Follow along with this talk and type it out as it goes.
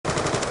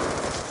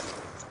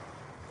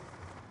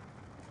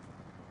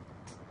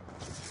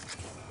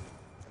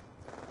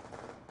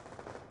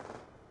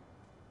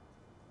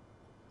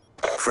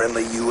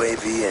Friendly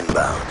UAV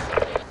inbound.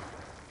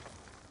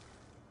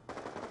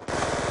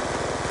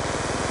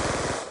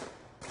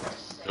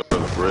 Go to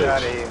the bridge.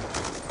 Got him.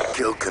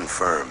 Kill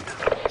confirmed.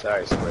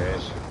 Sorry,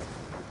 Squish.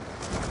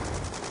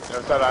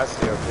 Never thought I'd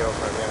steal a kill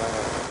from you.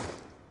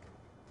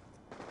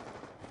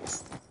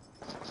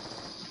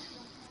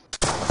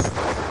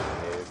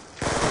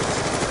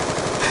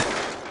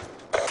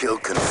 Kill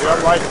Dude, I'm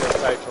confirmed. liking this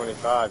Type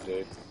 25,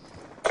 dude.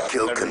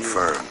 Kill Never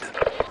confirmed.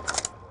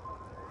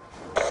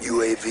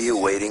 UAV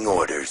awaiting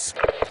orders.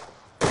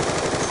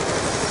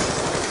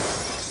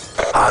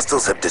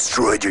 Hostiles have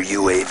destroyed your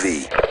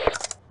UAV.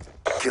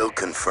 Kill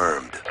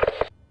confirmed.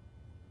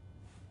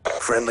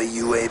 Friendly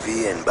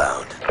UAV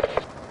inbound.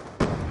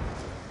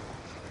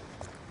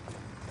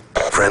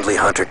 Friendly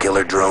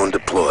hunter-killer drone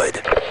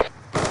deployed.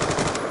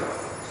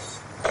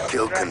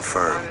 Kill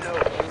confirmed.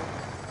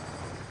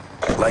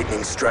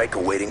 Lightning strike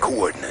awaiting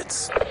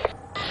coordinates.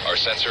 Our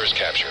sensor is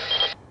captured.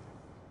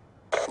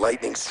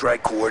 Lightning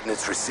strike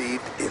coordinates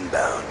received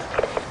inbound.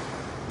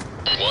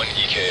 1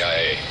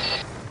 EKIA.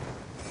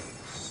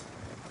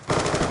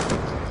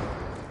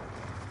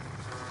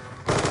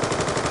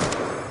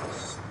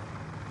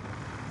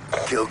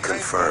 Kill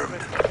confirmed.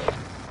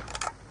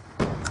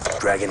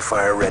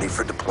 Dragonfire ready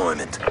for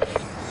deployment.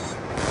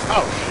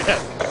 Oh shit!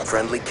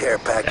 Friendly care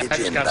package I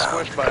just got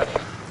inbound. squished by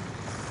it.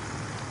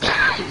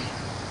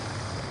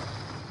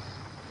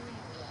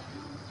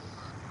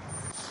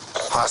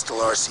 Hostile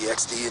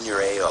RCXD in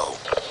your AO.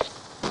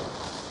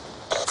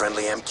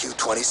 Friendly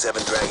MQ-27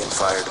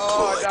 Dragonfire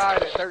Oh, I deployed.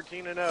 died at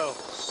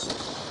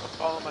 13-0.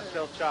 Calling my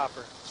stealth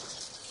chopper.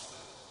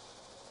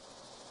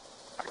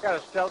 I got a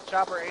stealth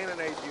chopper and an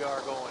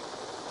AGR going.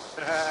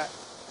 Got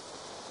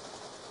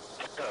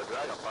a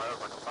Dragonfire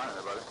if I can find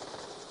it, buddy.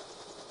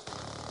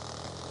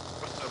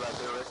 What's that back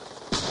there, Rick?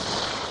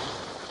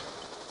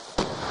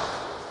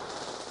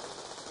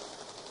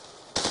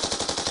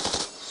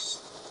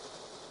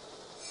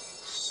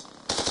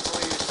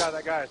 Only you shot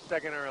that guy a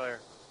second earlier.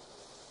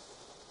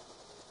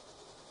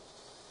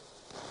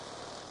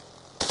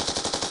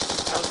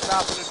 No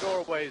stopping the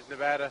doorways,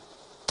 Nevada.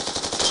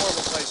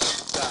 Horrible place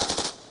to die.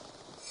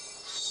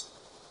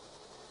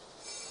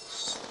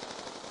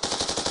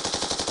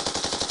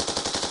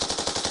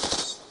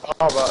 Oh,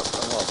 but,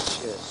 oh,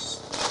 shit.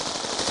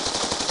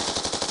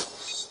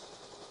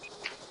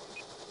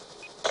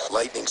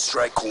 Lightning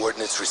strike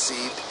coordinates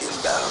received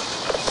inbound.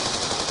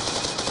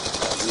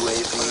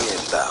 UAV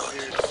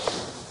inbound.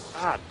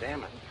 Ah,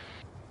 damn it.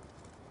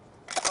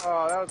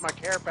 Oh, that was my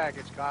care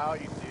package, Kyle,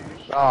 you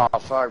douche. Oh,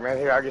 fuck, man.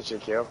 Here, I'll get you a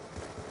kill.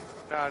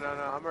 No,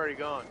 I'm already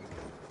gone.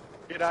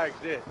 Did I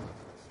exist?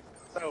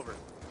 It's over.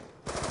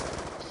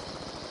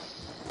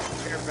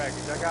 Care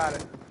package, I got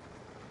it.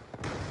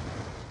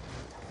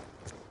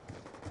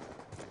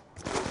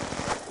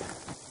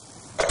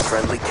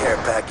 Friendly care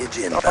package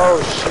inbound.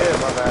 Oh, shit,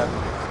 my bad.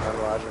 I'm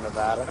Roger,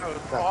 Nevada. That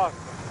was awesome.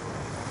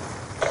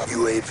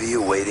 UAV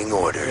awaiting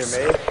orders.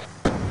 Hear me?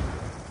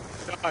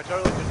 No, I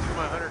totally just threw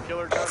my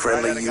hunter-killer gun.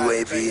 Friendly right at a guy in the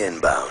UAV face.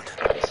 inbound.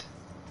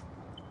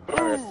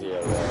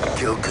 Yeah.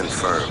 Kill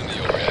confirmed. The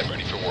overhead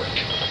ready for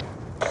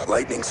work.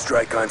 Lightning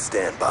strike on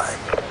standby.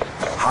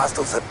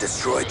 Hostiles have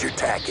destroyed your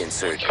TAC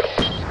insert.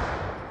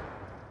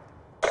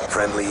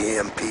 Friendly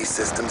EMP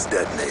systems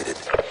detonated.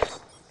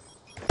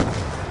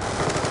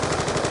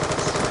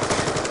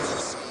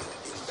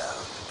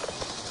 Inbound.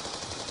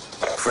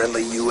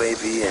 Friendly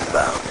UAV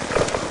inbound.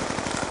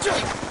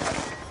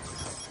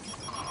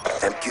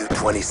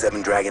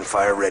 MQ-27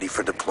 Dragonfire ready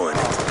for deployment.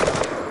 Here,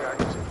 I'll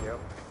get you a kill.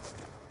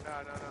 No,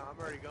 I'm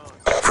already gone.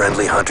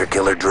 Friendly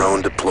hunter-killer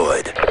drone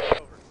deployed.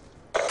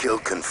 Over. Kill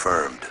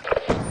confirmed. Care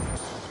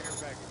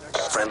package, I got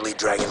it. Friendly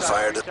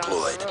Dragonfire Three times in a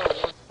deployed. row,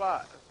 one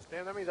spot.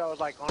 Damn, that means I was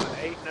like on an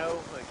 8-0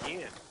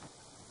 again.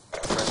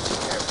 Friendly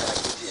care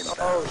package inbound.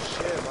 Oh,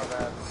 shit, my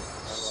bad.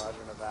 I'm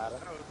Roger, Nevada.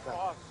 That was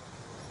awesome.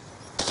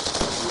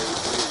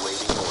 UAV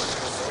awaiting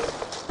orders.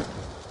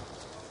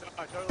 No,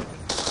 I totally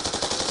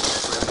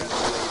just Friendly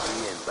UAV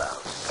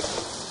inbound.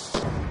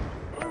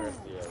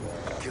 Yeah.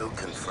 Kill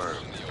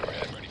confirmed. The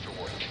overhead ready for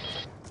work.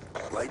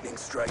 Lightning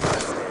strike on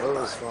What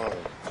was standby. wrong?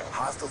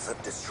 Hostiles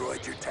have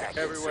destroyed your TAC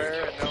everywhere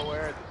insert. and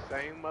nowhere at the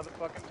same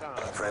motherfucking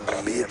time.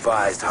 Friendly, be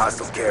advised,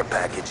 hostile care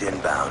package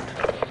inbound.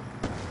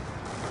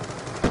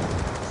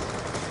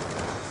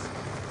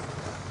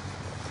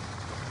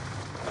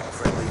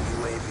 Friendly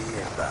UAV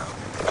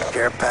inbound.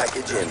 Care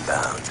package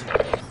inbound.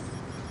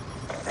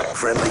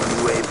 Friendly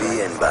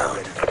UAV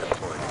inbound.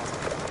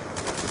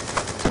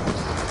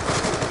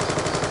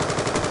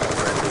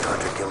 Friendly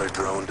hunter-killer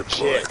drone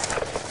deployed. Shit.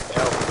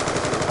 Help.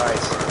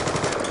 Nice.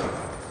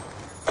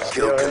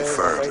 Kill Still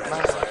confirmed. in,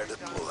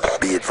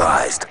 like Be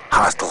advised,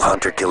 hostile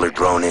hunter-killer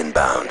drone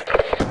inbound.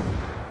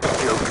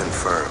 Kill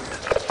confirmed.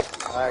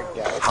 I got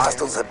it.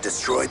 Hostiles have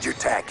destroyed your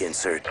TAC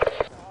insert.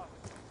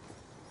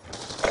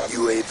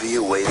 UAV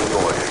awaiting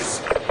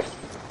orders.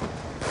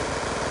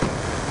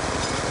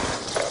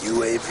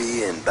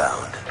 UAV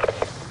inbound.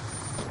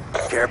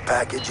 Care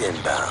package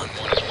inbound.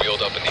 One is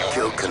wheeled up in the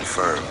Kill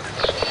confirmed.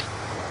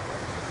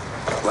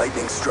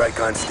 Lightning strike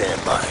on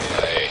standby.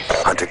 AIA.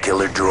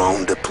 Hunter-killer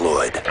drone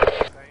deployed.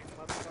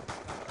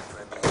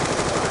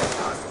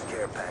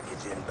 Care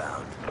package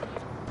inbound.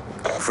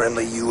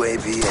 Friendly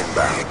UAV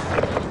inbound.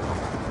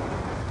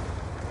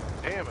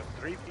 Damn, a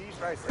 3-piece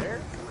right there?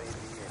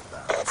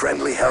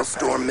 Friendly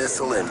Hellstorm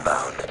missile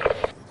inbound.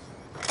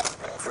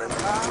 Friendly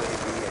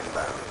UAV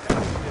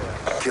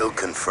inbound. Kill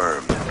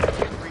confirmed.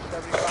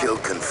 Kill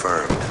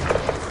confirmed.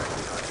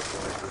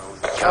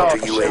 Counter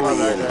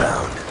UAV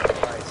inbound.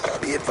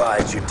 Be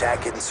advised your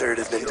TAC insert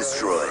has been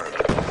destroyed.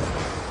 Be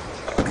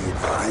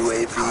advised.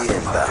 UAV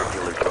inbound.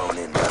 Killer drone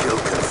inbound. Kill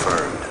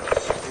confirmed.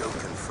 Kill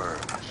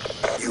confirmed.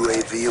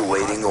 UAV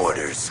awaiting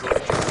orders.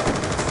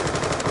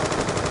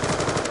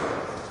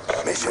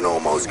 Mission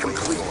almost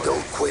complete.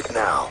 Don't quit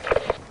now.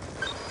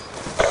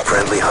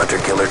 Friendly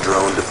hunter-killer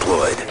drone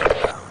deployed.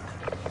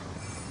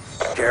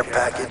 Care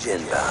package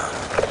inbound.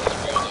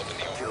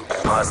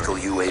 Hostile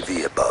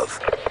UAV above.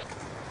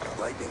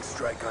 Lightning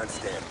strike on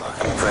standby.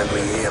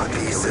 Friendly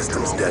EMP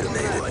systems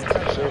detonated.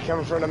 So you're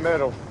coming from the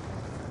middle.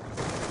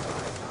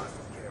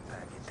 Care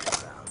package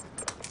inbound.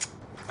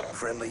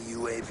 Friendly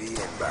UAV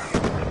inbound.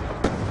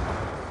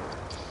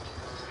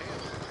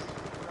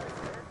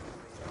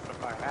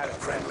 If I had it.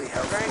 Friendly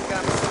health. Train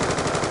coming.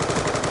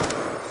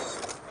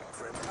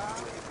 Friendly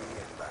UAV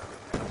inbound.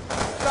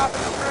 Stop the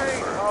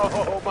train!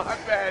 Oh, my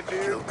bad,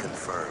 dude. Kill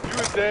confirmed. You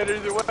was dead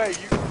either way.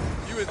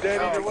 You was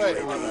dead either way.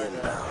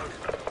 Inbound.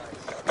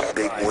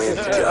 Big win,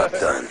 job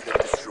done.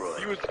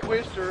 You was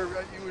squished or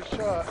you was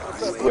shot.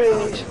 What's up?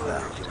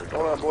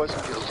 Hold on, boys.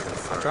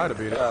 Try to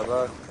beat it. Yeah,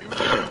 bud. You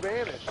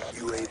vanished.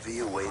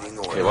 UAV awaiting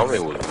Hey, my orders.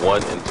 man was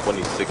 1 in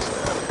 26 now.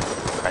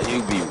 How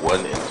you be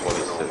 1 in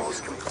 26?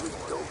 Almost complete.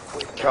 Don't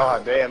quit.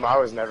 God damn, I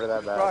was never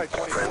that Probably bad.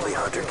 24. Friendly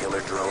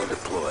hunter-killer drone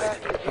deployed.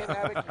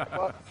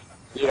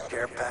 Fuck.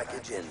 Care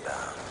package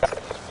inbound.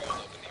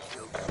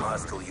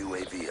 Hostile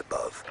UAV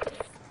above.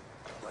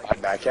 I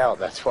back out,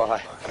 that's why.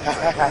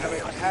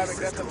 Havoc,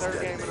 that's the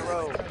third game in a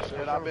row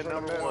that I've been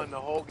number one the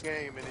whole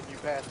game, and then you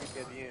passed me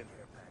at the end.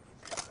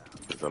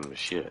 Cause I'm the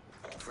shit.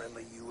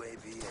 Friendly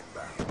UAV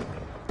inbound.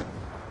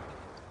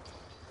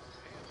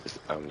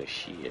 I'm the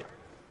shit.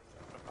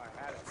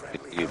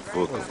 Friendly Get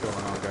booked. What's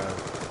going on, guys?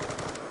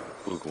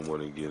 Who can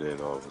want to get in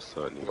all of a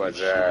sudden? and What's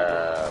get shit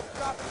up?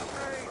 Stop the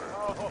train!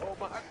 Oh,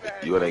 my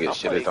bad. You wanna get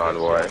shit on,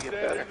 boy? You was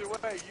dead either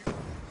way.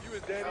 You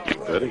was dead You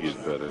either better way.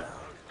 get better.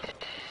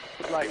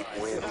 Like,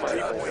 Win, to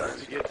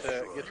get to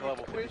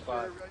level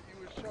 55.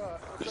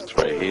 This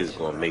right here is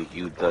gonna make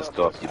you dust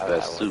off your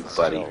best suit,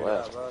 buddy. UAV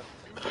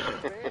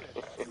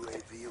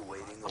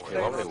awaiting Hey,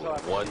 my orders. man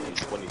was 1 in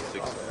 26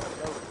 now.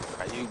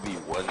 How you be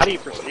 1 I need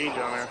prestige on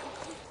there.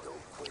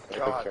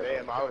 God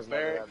damn, I was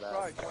never that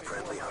bad.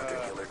 Friendly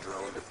hunter-killer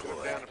drone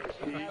deployed. Down to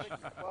prestige. Care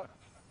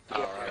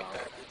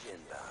package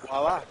inbound.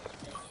 Voila.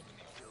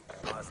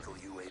 Hostile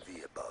UAV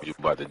above. You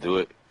about to do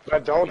it?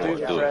 But don't Come do on,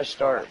 the do it. fresh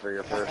start for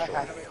your first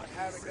one.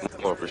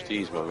 Come on,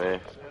 prestige, my man.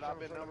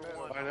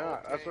 Why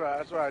not? That's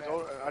what I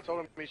told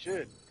him he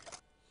should.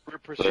 We're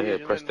Go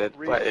ahead, press that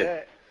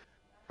button.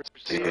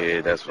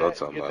 Yeah, that's what I'm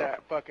talking Get about.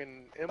 that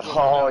fucking emblem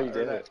Oh, without- you or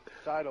did that it.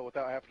 title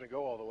without having to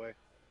go all the way.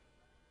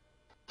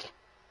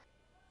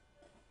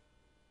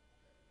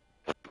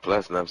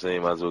 Plus, and I'm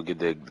saying, might as well get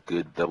that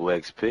good double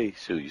XP.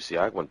 Shoot, you see,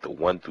 I went to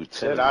 1 through 10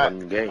 Shit, in I-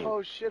 one game.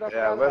 Oh shit! I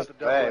Yeah, forgot about the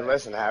double. hey, A.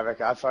 listen,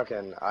 Havoc,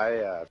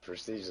 I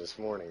prestige this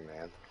morning,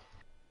 man.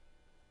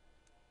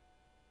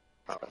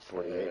 I'm at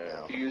 48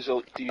 now. Do you use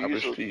I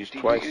prestige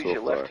twice so your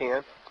far. left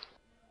hand?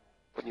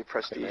 When you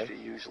prestige, do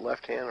you use your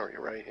left hand or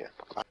your right hand?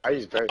 I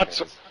use both hands.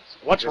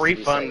 What's Just to be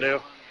refund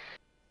safe.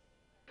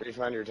 do?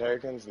 Refund your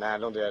tokens? Nah,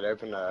 don't do that.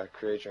 Open a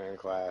create your own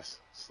class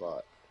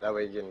slot. That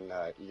way you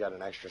got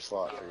an extra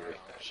slot for your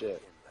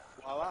shit.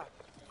 Voila.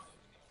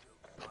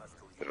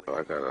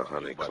 I got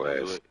 100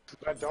 class.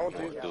 But don't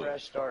do Do the it.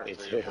 fresh start. Me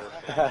for too. your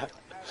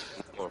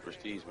Come on,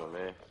 prestige, my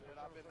man.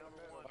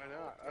 Why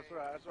not? That's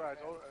what I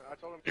told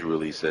him. You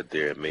really sat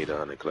there and made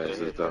 100 classes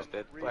and stuff.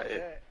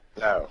 Reset.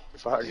 No,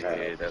 fuck Yeah,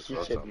 no. that's You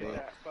what I'm kidding talking me?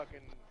 about. That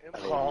fucking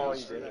Oh, emblem.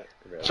 you did it.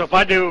 So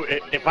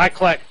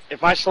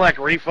if I select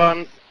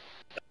refund,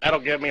 that'll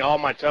give me all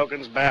my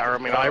tokens back, or I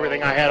mean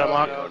everything I had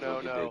unlocked.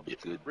 No.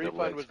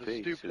 Refund was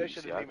the stupid. They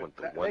should have even.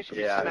 They should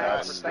Yeah, be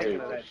that's smacked for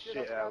thinking of stupid. that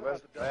shit. Yeah,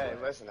 listen, hey,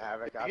 listen,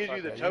 Havoc. I It gives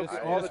you the fucking-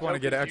 token. You just want to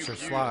get an extra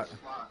slot.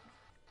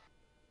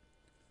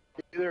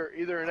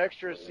 Either an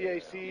extra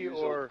CAC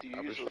or Do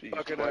you use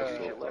fucking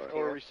your left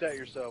or hand? reset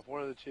yourself.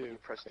 One of the two.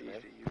 Prestige, do you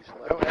use your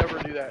left Don't hand? ever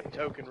do that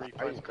token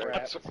refund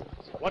crap.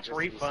 What's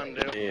refund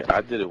do? Yeah,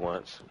 I did it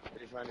once.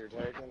 Refund your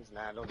tokens?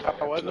 Nah, don't do I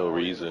that. wasn't No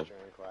Create reason. your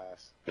own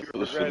class. It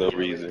was for no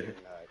reason. You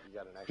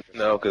got an extra No,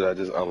 slot. because I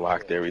just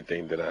unlocked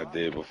everything that I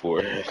did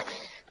before. I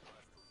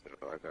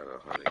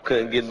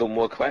couldn't get no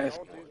more class.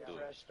 Don't do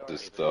the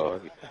fresh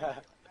start.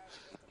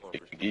 Just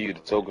it give you the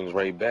tokens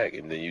right back,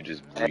 and then you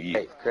just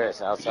Hey,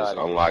 Chris, outside.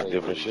 unlock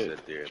different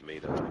shit. There,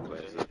 made 100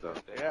 classes and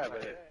stuff. Yeah,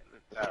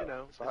 but you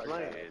know, fuck it's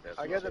lame. that.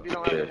 I guess if you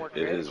don't have any more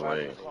Yeah, it creative is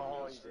classes, lame.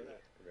 Oh, you did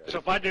it. So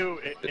if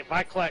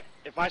I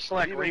if I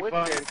select Even with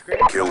refund, the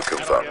credit Kill card, that'll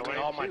confirmed. give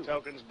me all my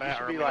tokens back,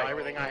 should or be you know, like-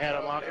 everything I had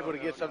unlocked. able to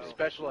get some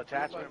special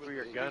attachment for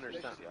your gun or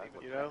something,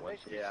 you know?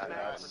 Yeah,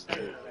 that's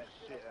true.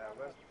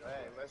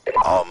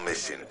 Our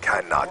mission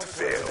cannot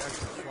fail.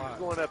 Who's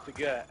going up the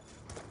gut?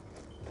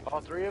 All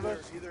three of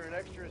us? Either an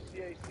extra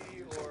CAC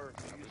or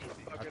use some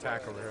fucking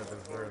iTaK over here at the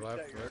very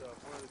left. Right?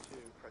 one of the two.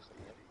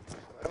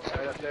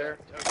 Right up there,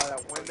 by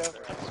that window.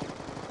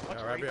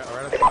 Yeah, right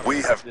up top.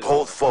 We have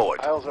pulled forward.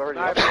 Kyle's already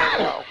up there,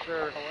 for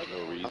sure.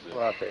 No reason. I'm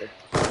up here.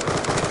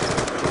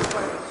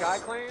 Playing Sky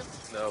Clan?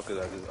 No, because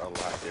I just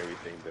unlocked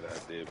everything that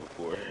I did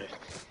before.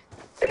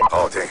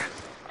 Halting.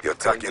 Your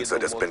TAC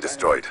insert has been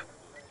destroyed.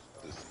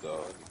 This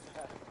dog.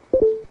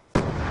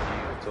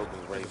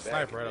 Tokens right back.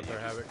 Sniper right up there,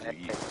 Havoc.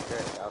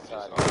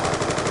 Outside.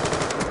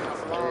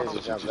 So Just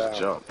she jump just down.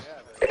 jumped.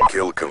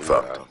 Kill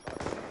confirmed.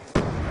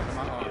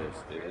 My arms.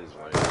 It is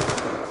right.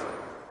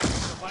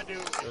 If I do,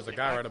 There's a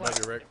guy right above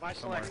you, Rick. if I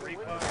Somewhere. select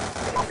refund,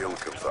 Kill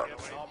confirmed.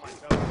 all my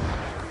tokens,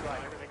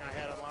 everything I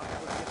had unlocked.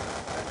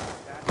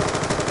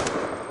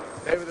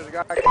 David, there's a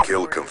guy coming Kill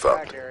over in the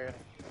confirmed. back area.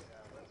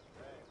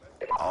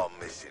 Our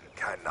mission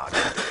cannot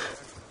fail.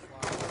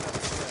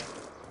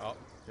 Oh,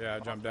 yeah, I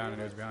jumped down and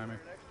he was behind me.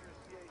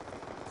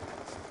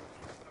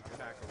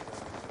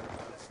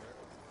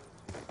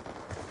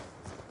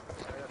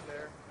 Right up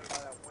there, by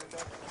that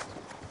window.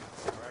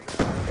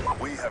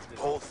 We have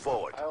pulled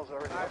forward. Kyle's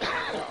already up there,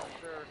 for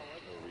sure.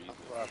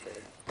 I'm up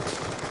here.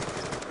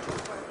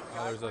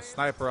 Oh, there's a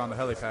sniper on the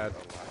helipad.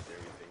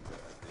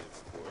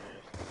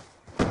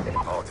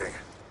 Halting.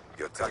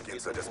 Your TAC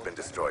insert has been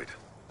destroyed.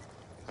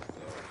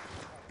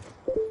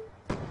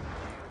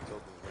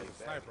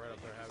 Sniper right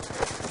up there,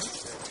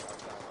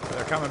 Havoc.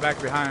 They're coming back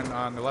behind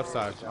on the left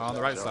side, on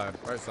the right side,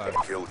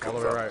 Kill all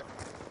the way right.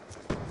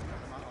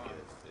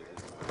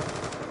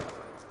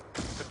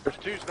 There's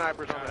two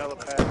snipers on the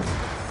helipad.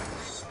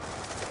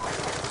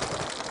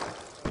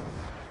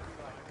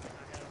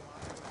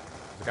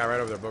 There's a guy right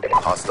over there, Booker.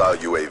 Hostile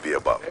UAV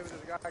above. David,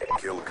 there's a guy.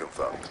 Kill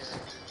confirmed.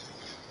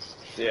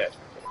 Shit.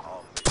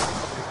 Yeah,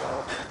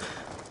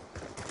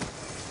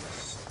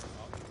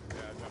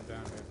 I jumped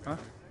down here. Huh?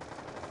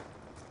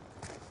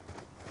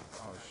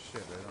 Oh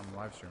shit, dude, I'm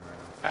live streaming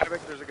right now.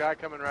 Havoc, there's a guy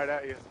coming right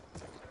at you.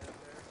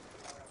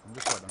 I'm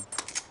just letting him.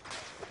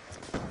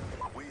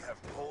 We have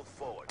pulled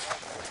forward.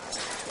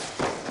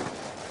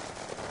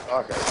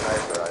 Okay,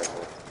 sniper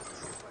rifle.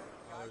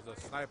 Oh, there's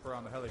a sniper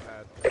on the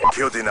helipad.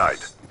 Kill denied.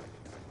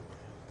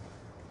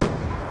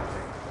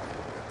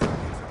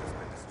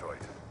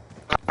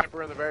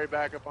 Sniper in the very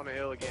back up on the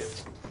hill again.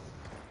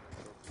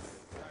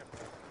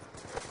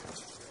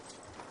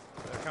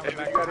 They're coming David,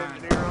 back you got behind.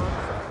 engineer on?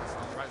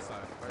 On the right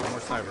side. Right, more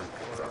sniper.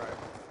 Over right.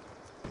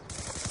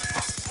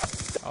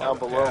 Oh, Down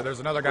below. Yeah, there's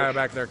another guy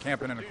back there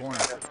camping in the corner.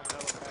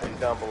 He's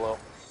down below.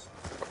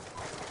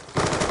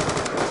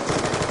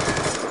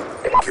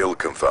 Kill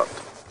confirmed.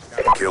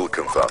 Kill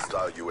confirmed.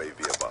 Hostile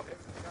UAV above.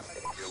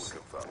 Kill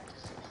confirmed.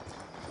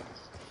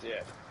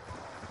 Yeah.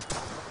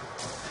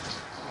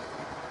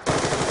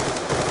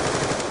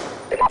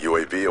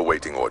 UAV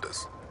awaiting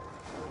orders.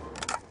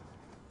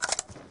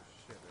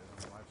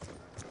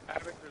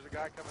 Havoc, there's a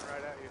guy coming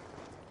right at you.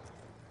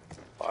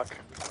 Fuck.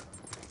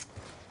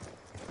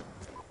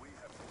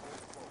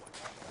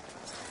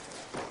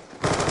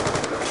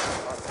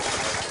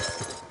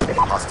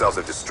 Hostiles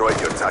have destroyed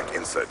your TAC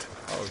insert.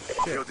 Oh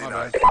Kill shit, my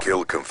denied. bad.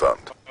 Kill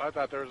confirmed. I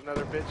thought there was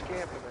another bitch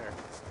camping there.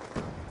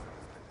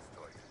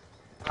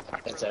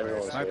 That's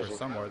everyone's Sniper vision.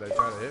 somewhere, they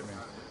try to hit me.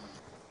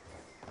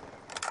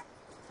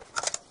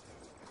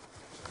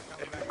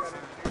 David, you got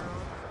engineer on?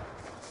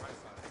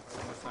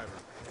 More sniper.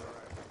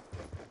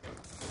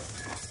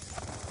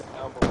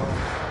 Down below.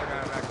 Another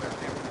guy back there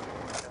camping in the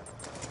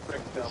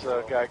corner. There's a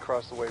guy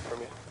across the way from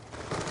you.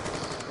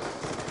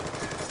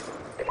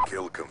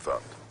 Kill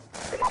confirmed.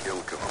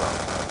 Kill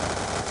confirmed.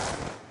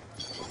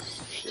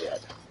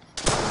 Shit.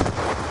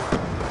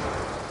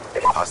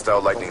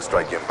 Hostile lightning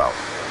strike inbound.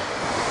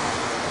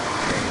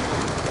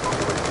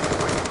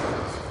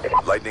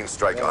 Lightning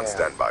strike on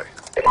standby.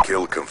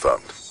 Kill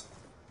confirmed.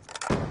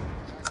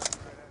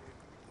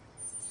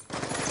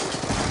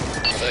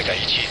 正在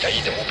一起在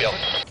意的目标，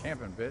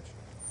 Camping, bitch.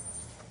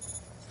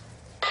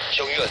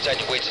 凶恶在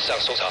你位置上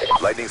搜查，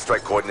 Lightning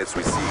strike coordinates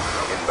received.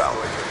 Inbound.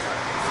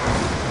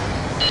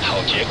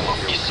 好结果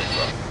已死。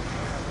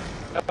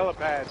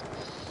 Helipad.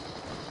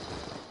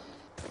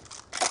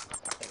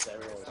 That's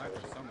everyone's Sniper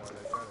vision. somewhere,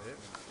 they try to hit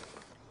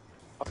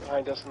me.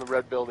 Behind us in the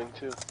red building,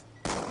 too.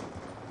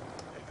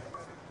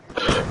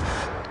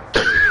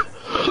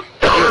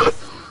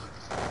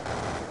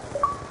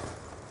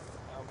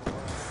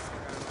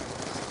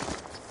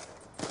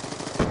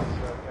 There's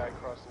a guy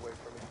across the way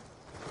from you.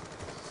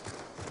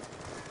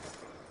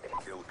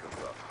 Kill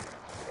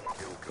confirmed.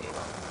 Kill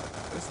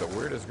confirmed. This is the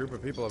weirdest group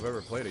of people I've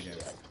ever played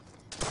against.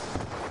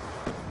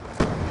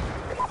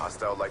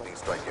 Hostile lightning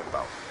strike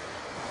inbound.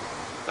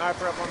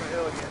 Sniper up on the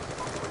hill again.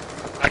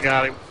 I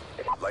got him.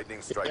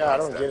 Lightning strike Yeah, I on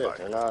don't get standby. it.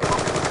 They're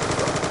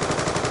not.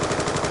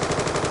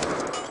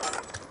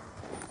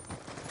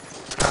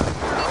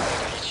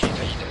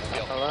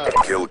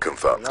 Kill I'm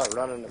confirmed. not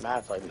running the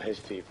map like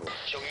most people.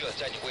 凶恶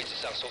在你位置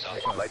上收藏。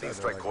 Lightning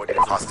strike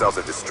coordinates. Hostiles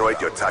have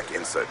destroyed your TAC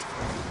insert.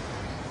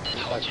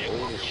 好结果。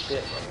 Holy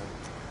shit,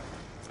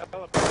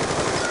 man.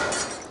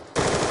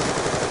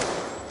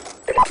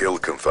 Kill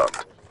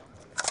confirmed.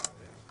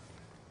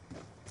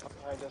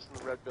 Behind us in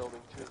the red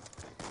building too.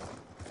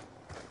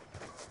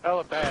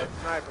 Helipad,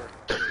 sniper.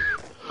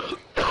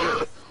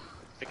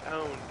 Like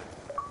owned.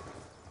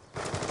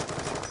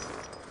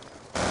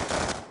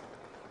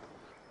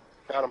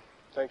 Got him.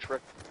 Thanks,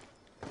 Rick.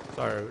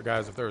 Sorry,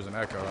 guys, if there was an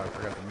echo, I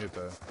forgot to mute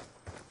the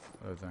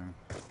other thing.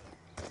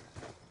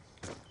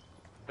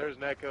 There's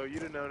an echo.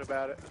 You'd have known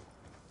about it.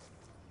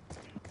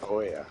 Oh,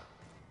 yeah.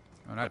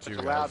 Oh, not you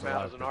The guys.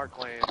 loudmouths in our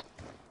clan.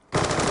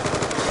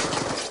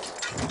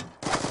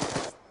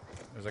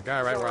 There's a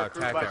guy right where I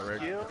attacked that,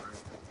 Rick. You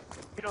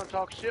don't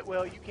talk shit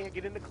well, you can't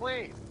get in the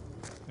clan.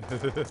 I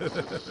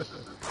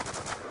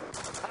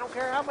don't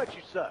care how much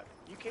you suck.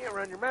 You can't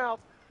run your mouth.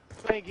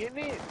 You ain't getting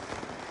in.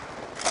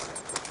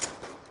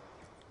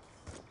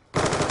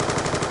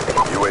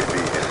 UAV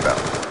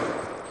inbound.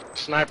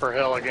 Sniper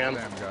hill again.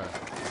 Damn guy.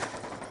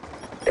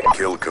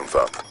 Kill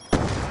confirmed.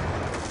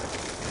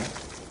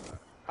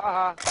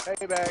 Haha,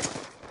 payback.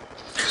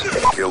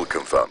 Kill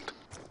confirmed.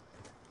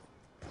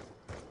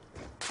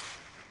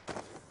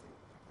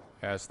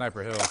 Yeah,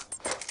 Sniper Hill.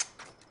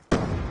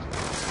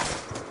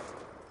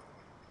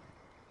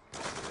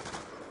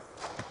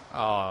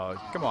 Oh,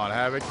 come on,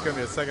 Havoc. You couldn't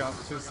be a second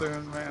too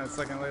soon, man. A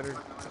second later.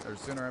 Or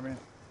sooner, I mean.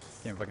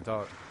 Can't fucking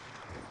talk.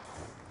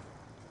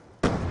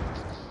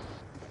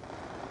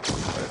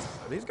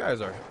 These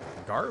guys are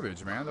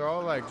garbage, man. They're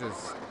all like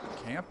just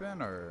camping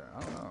or,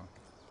 I don't know.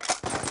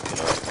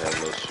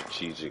 Have no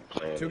strategic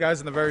plan. Two guys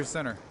in the very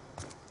center.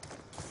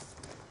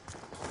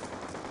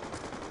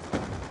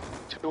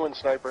 Two in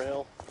Sniper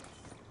Hill.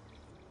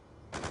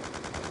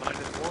 -1.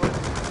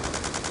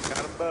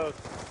 Got them both.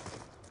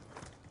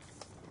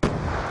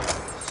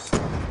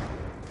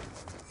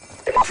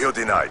 Kill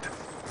denied.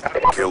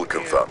 Kill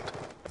confirmed.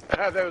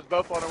 They was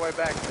both on their way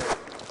back there.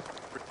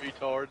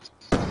 Retards.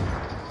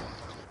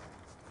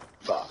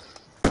 Fuck.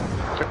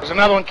 There's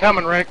another one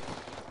coming, Rick.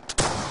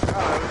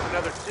 Oh, it was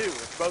another two.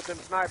 It's both them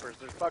snipers.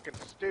 They're fucking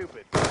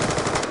stupid.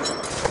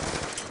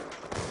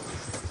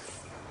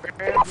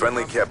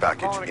 Friendly care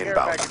package Calling a care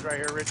inbound. package right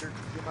here, Richard.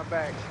 Get my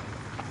bag.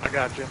 I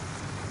got you.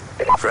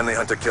 Friendly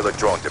hunter-killer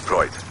drone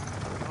deployed. I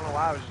don't know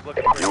why I was just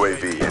looking for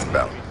UAV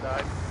inbound.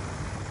 Side.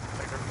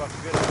 Like they're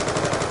fucking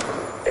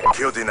good.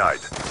 Kill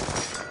denied. This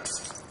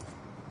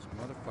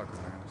motherfucker,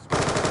 man.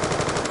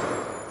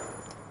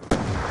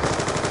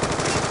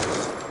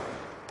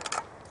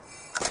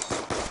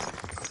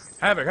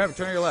 Havoc, turn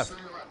to your left.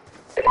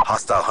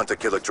 Hostile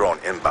hunter-killer drone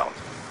inbound.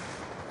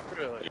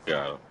 Really?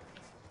 Yeah.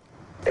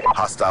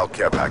 Hostile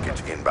care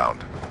package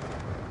inbound.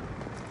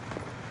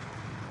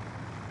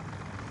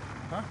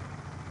 Huh?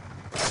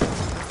 That's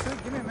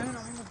it. Give me a minute.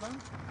 I'm on the phone.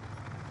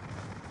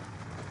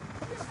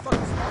 What the fuck is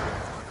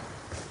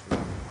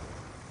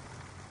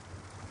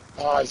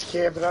Oh, he's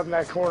camping up in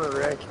that corner,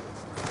 Rick.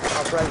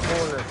 Top right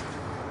corner.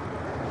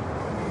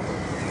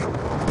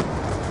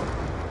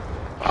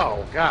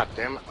 Oh, god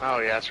damn it. Oh,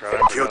 yeah, that's right. I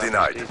Kill forgot.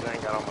 denied. These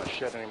ain't got all my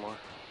shit anymore.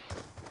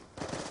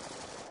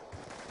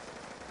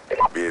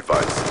 Be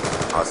advised.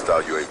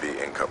 Hostile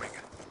UAV incoming.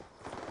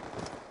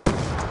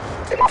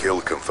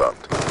 Kill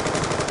confirmed.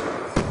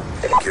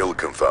 Kill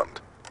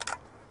confirmed.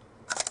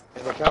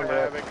 Here they come, Rick.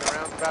 Havoc, the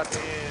round's about to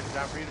end.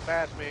 Time for you to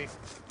pass me.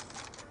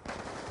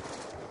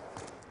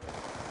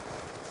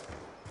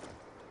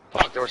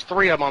 Fuck, there was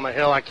 3 of them on the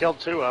hill. I killed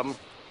 2 of them.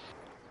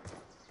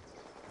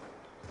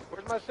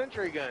 Where's my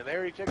sentry gun? They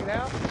already took it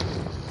out?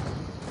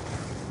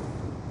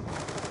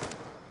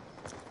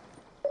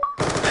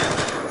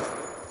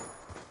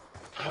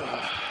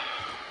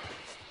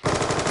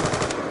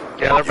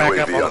 Yeah, they're back UAV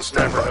up on on the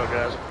sniper standby. hill,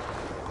 guys.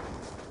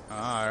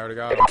 Ah, I already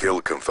got him.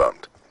 Kill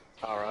confirmed.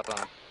 All right,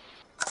 on.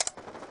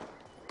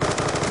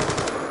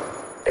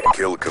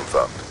 Kill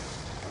confirmed.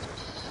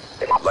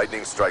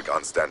 Lightning strike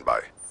on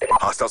standby.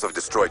 Hostiles have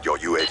destroyed your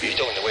移 UAV.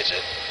 动你的位置，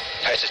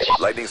开始击，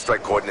 Lightning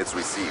strike coordinates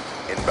received.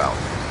 Inbound.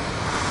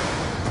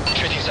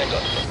 确定3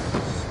个。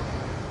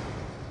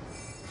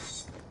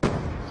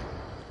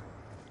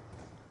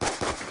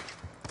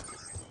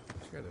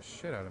 Scared the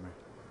shit out of me.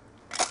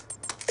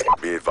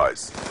 Be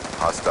advised.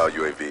 Hostile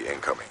UAV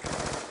incoming.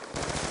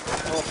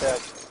 Okay.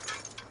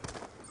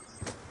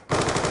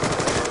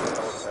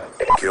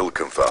 Kill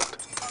confirmed.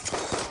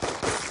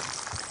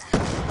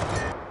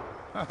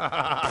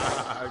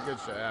 Good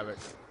shit, Havoc.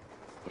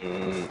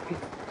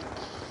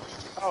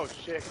 Oh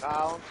shit,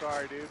 Kyle. I'm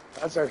sorry, dude.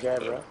 That's okay,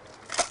 bro.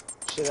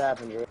 Shit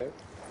happens, Rick.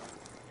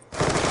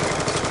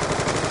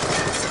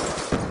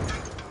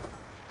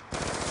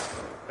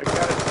 They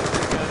got a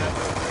sentry gun up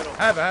in the middle.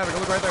 Havoc,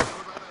 look right there.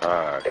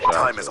 Alright,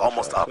 Time is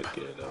almost up.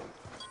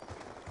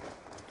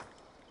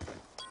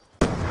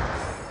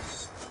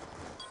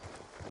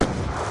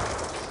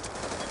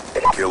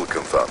 Kill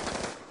confirmed.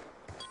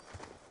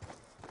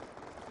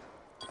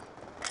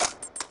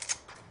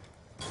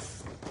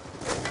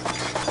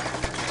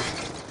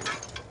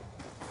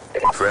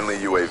 Friendly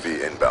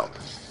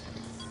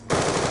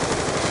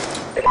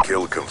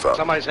Kill confirmed.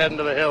 Somebody's heading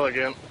to the hill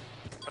again.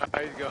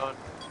 He's gone.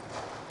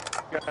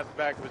 Got the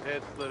back of his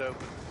head split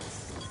open.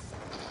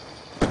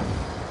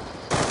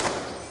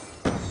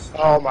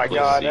 Oh my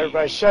god,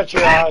 everybody shut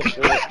your eyes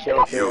for this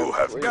kill cam. You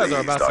have You guys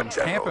are pleased about our some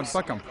camping generals.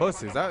 fucking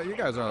pussies. You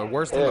guys are the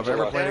worst team I've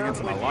ever played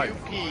against in my life.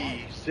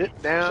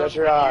 Sit down. Shut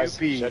your eyes.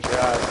 Shut your eyes. Shut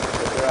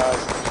your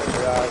eyes. Shut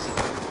your eyes.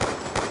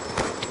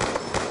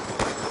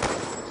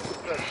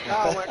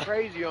 Kyle went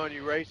crazy on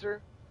you, Racer.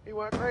 He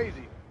went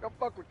crazy. Don't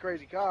fuck with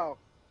crazy Kyle.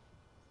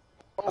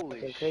 Holy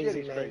Fucking shit, crazy,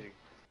 he's man. crazy.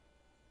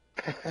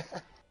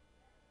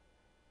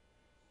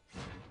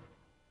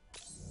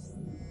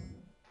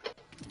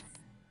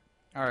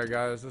 Alright,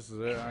 guys, this is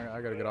it.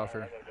 I gotta get off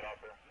here.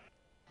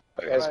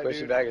 Okay, let's push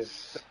dude. you back.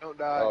 Is Don't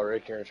die. oh,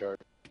 Rick, you're in charge.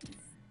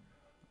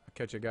 I'll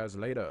catch you guys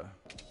later.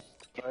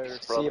 Later.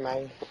 See you,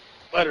 man.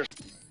 Later.